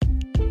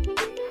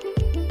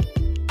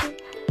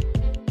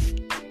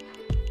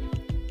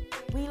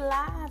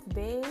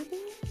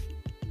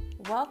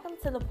Welcome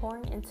to the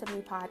Pouring Into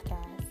Me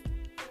podcast.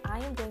 I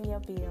am Danielle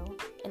Beal,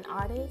 an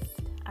artist.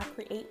 I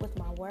create with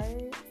my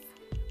words,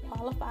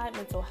 qualified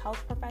mental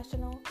health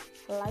professional,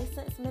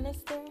 licensed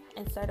minister,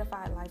 and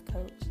certified life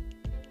coach.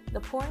 The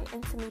Pouring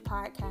Into Me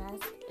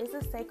podcast is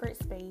a sacred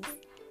space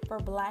for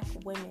Black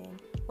women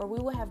where we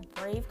will have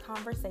brave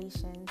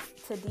conversations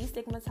to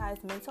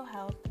destigmatize mental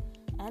health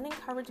and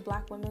encourage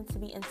Black women to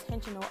be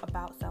intentional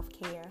about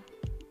self-care.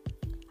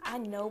 I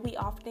know we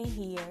often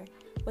hear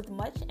with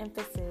much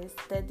emphasis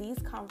that these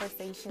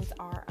conversations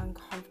are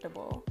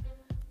uncomfortable,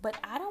 but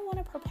I don't want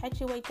to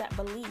perpetuate that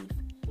belief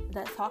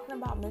that talking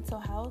about mental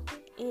health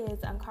is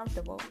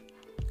uncomfortable.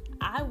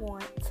 I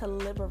want to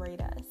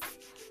liberate us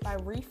by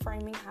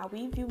reframing how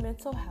we view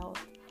mental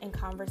health and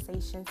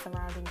conversations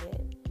surrounding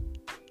it.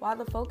 While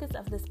the focus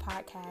of this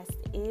podcast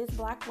is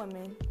Black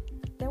women,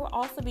 there will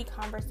also be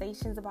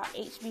conversations about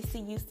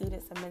HBCU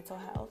students and mental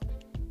health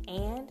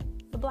and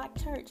the Black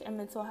church and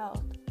mental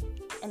health.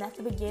 And at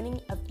the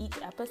beginning of each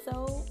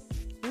episode,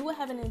 we will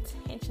have an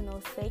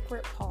intentional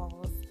sacred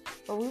pause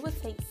where we will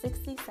take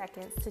 60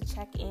 seconds to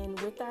check in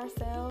with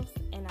ourselves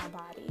and our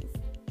bodies.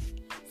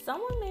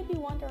 Someone may be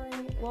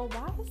wondering, well,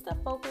 why is the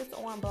focus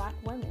on Black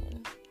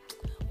women?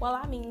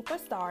 Well, for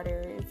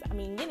starters,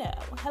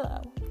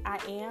 hello, I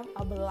am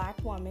a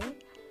Black woman.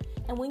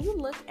 And when you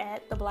look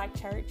at the Black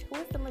church, who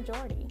is the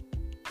majority?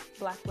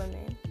 Black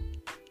women.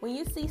 When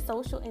you see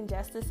social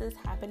injustices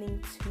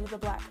happening to the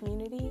Black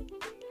community,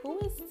 who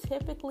is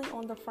typically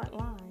on the front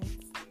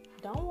lines?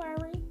 Don't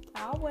worry,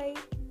 I'll wait.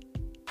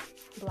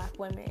 Black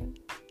women.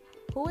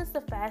 Who is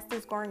the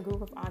fastest growing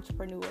group of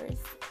entrepreneurs?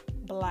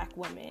 Black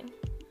women.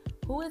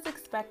 Who is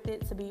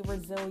expected to be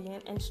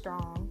resilient and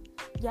strong,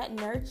 yet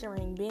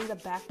nurturing, being the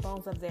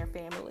backbones of their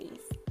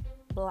families?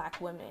 Black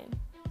women.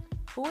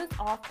 Who is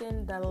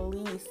often the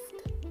least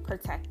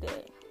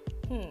protected?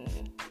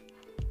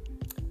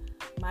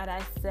 Might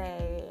I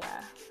say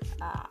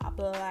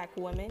Black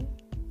women?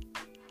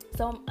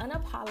 So I'm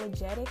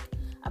unapologetic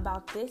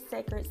about this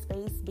sacred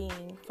space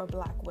being for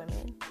Black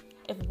women.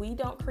 If we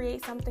don't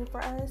create something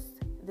for us,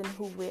 then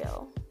who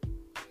will?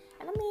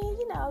 And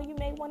you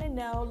may want to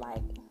know,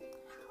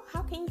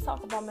 how can you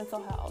talk about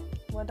mental health?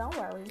 Well, don't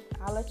worry.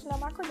 I'll let you know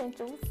my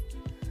credentials.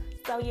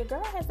 So your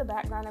girl has a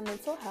background in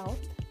mental health,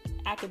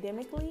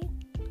 academically,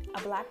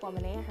 a Black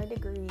woman and her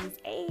degrees,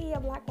 a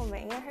Black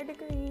woman and her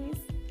degrees,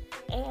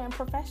 and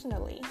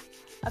professionally.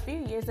 A few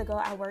years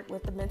ago, I worked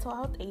with the Mental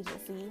Health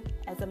Agency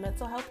as a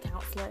mental health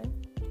counselor,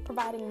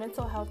 providing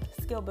mental health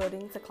skill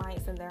building to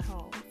clients in their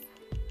homes.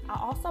 I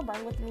also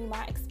bring with me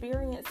my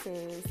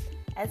experiences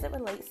as it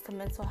relates to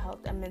mental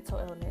health and mental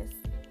illness.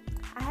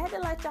 I had to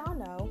let y'all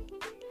know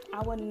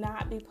I will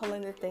not be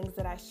pulling the things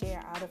that I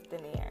share out of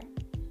thin air.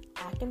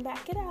 I can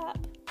back it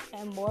up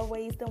in more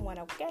ways than one,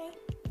 okay?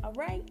 All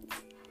right?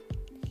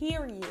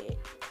 Period.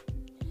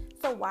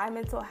 So why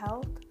mental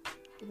health?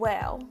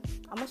 Well,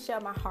 I'm going to share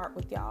my heart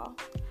with y'all.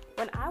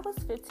 When I was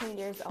 15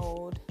 years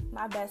old,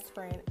 my best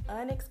friend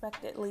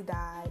unexpectedly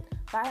died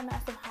by a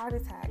massive heart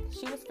attack.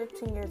 She was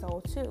 15 years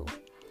old too.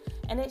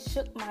 And it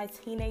shook my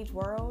teenage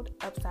world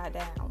upside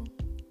down.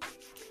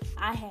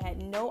 I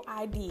had no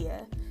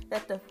idea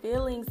that the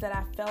feelings that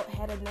I felt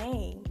had a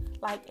name,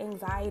 like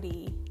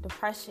anxiety,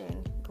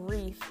 depression,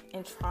 grief,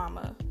 and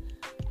trauma.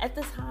 At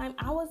the time,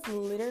 I was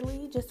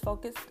literally just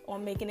focused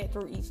on making it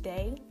through each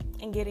day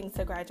and getting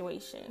to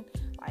graduation.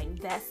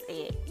 That's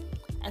it.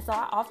 And so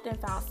I often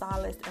found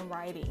solace in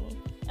writing,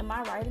 and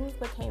my writings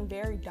became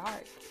very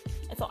dark.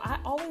 And so I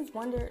always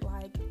wondered,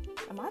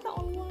 am I the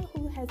only one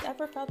who has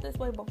ever felt this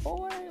way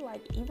before?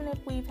 Even if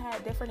we've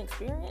had different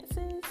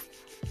experiences?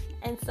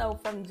 And so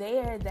from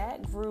there,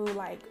 that grew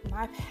my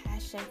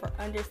passion for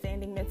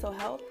understanding mental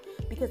health,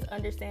 because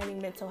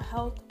understanding mental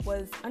health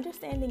was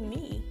understanding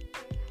me.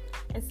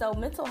 And so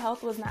mental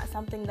health was not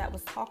something that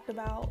was talked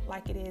about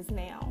like it is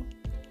now.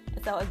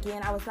 And so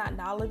again, I was not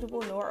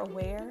knowledgeable nor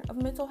aware of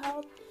mental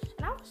health.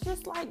 And I was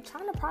just trying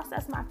to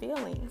process my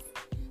feelings.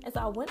 And so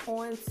I went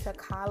on to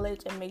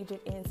college and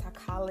majored in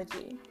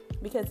psychology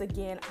because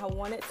again, I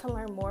wanted to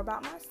learn more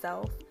about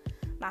myself,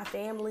 my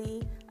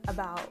family,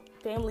 about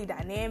family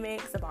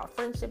dynamics, about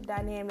friendship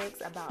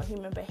dynamics, about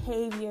human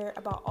behavior,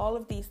 about all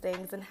of these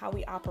things and how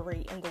we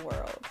operate in the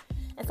world.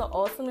 And so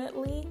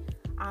ultimately,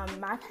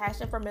 my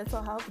passion for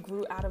mental health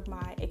grew out of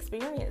my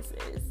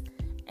experiences.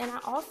 And I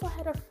also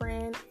had a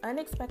friend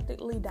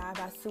unexpectedly die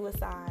by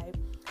suicide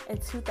in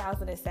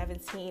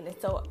 2017. And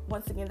so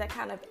once again, that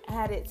kind of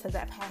added to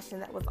that passion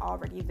that was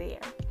already there.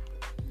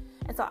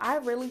 And so I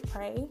really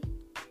pray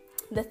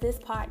that this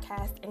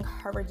podcast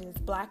encourages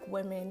Black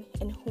women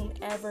and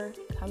whomever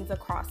comes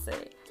across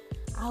it.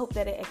 I hope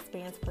that it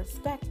expands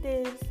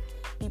perspectives,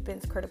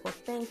 deepens critical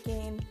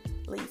thinking,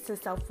 leads to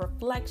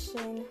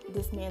self-reflection,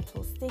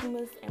 dismantles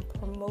stigmas, and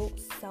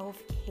promotes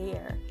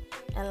self-care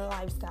and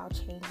lifestyle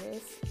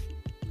changes.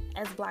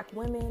 As Black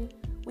women,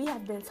 we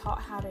have been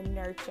taught how to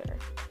nurture,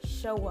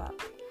 show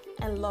up,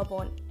 and love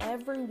on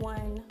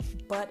everyone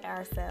but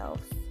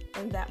ourselves,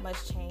 and that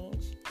must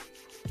change.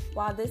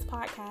 While this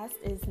podcast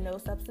is no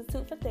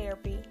substitute for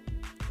therapy,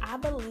 I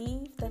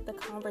believe that the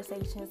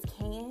conversations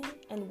can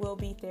and will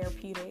be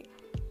therapeutic.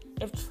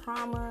 If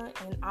trauma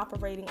and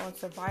operating on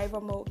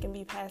survival mode can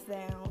be passed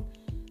down,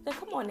 then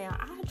come on now,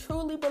 I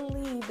truly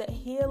believe that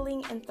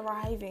healing and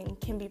thriving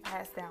can be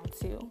passed down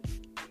too.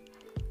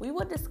 We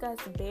will discuss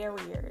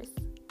barriers,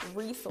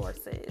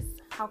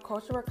 resources, how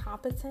cultural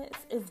competence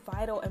is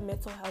vital in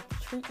mental health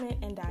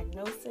treatment and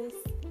diagnosis,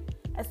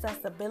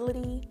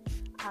 accessibility,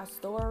 our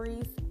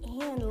stories,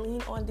 and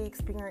lean on the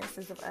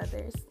experiences of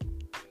others.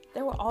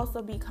 There will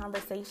also be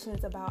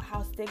conversations about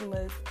how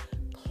stigmas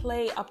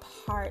play a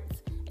part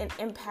in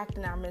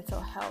impacting our mental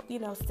health. You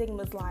know,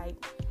 stigmas like,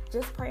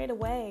 just pray it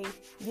away.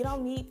 You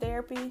don't need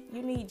therapy,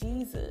 you need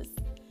Jesus.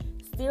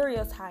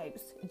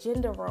 Stereotypes,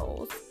 gender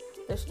roles,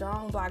 the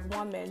strong Black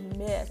woman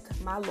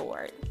myth, my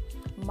Lord,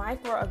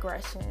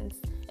 microaggressions,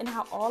 and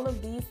how all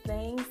of these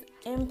things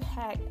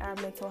impact our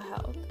mental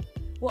health.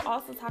 We'll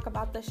also talk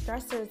about the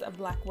stressors of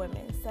Black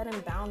women, setting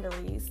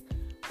boundaries,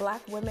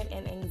 Black women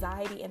and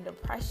anxiety and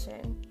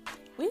depression.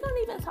 We don't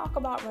even talk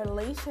about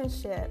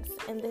relationships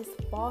and this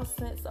false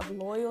sense of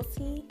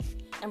loyalty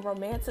and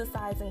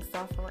romanticizing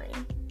suffering,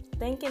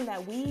 thinking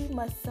that we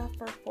must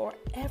suffer for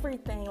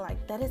everything,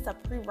 like that is a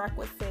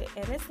prerequisite,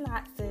 and it's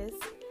not, sis.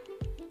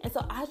 And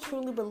so I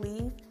truly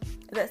believe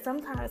that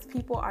sometimes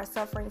people are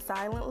suffering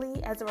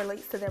silently as it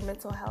relates to their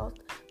mental health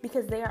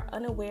because they are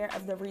unaware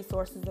of the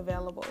resources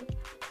available,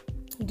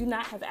 do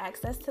not have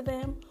access to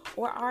them,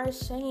 or are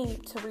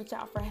ashamed to reach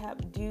out for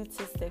help due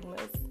to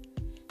stigmas.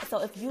 So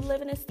if you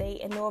live in a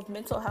state and know of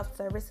mental health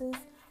services,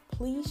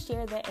 please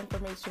share that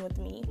information with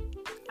me.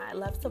 I'd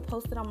love to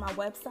post it on my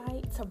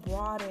website to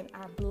broaden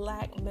our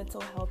Black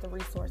mental health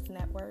resource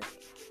network.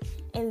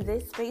 In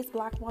this space,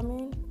 Black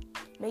woman,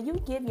 may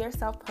you give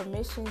yourself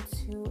permission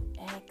to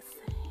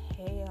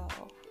exhale.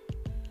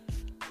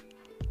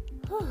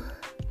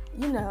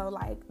 You know,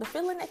 like the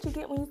feeling that you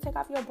get when you take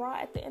off your bra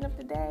at the end of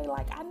the day,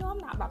 like, I know I'm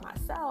not by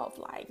myself.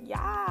 Like,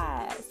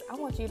 yes, I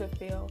want you to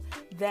feel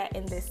that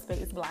in this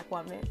space, Black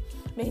woman.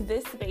 May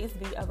this space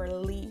be a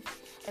relief,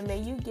 and may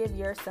you give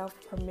yourself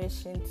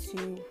permission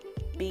to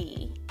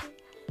be.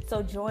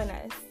 So join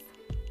us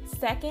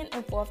second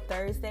and fourth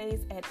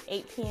Thursdays at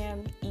 8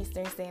 p.m.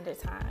 Eastern Standard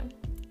Time.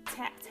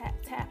 Tap, tap,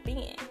 tap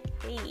in.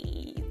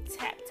 Hey,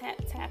 tap, tap,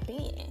 tap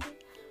in.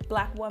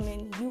 Black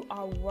woman, you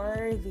are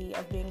worthy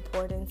of being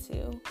poured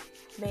into.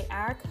 May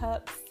our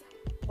cups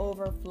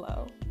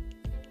overflow.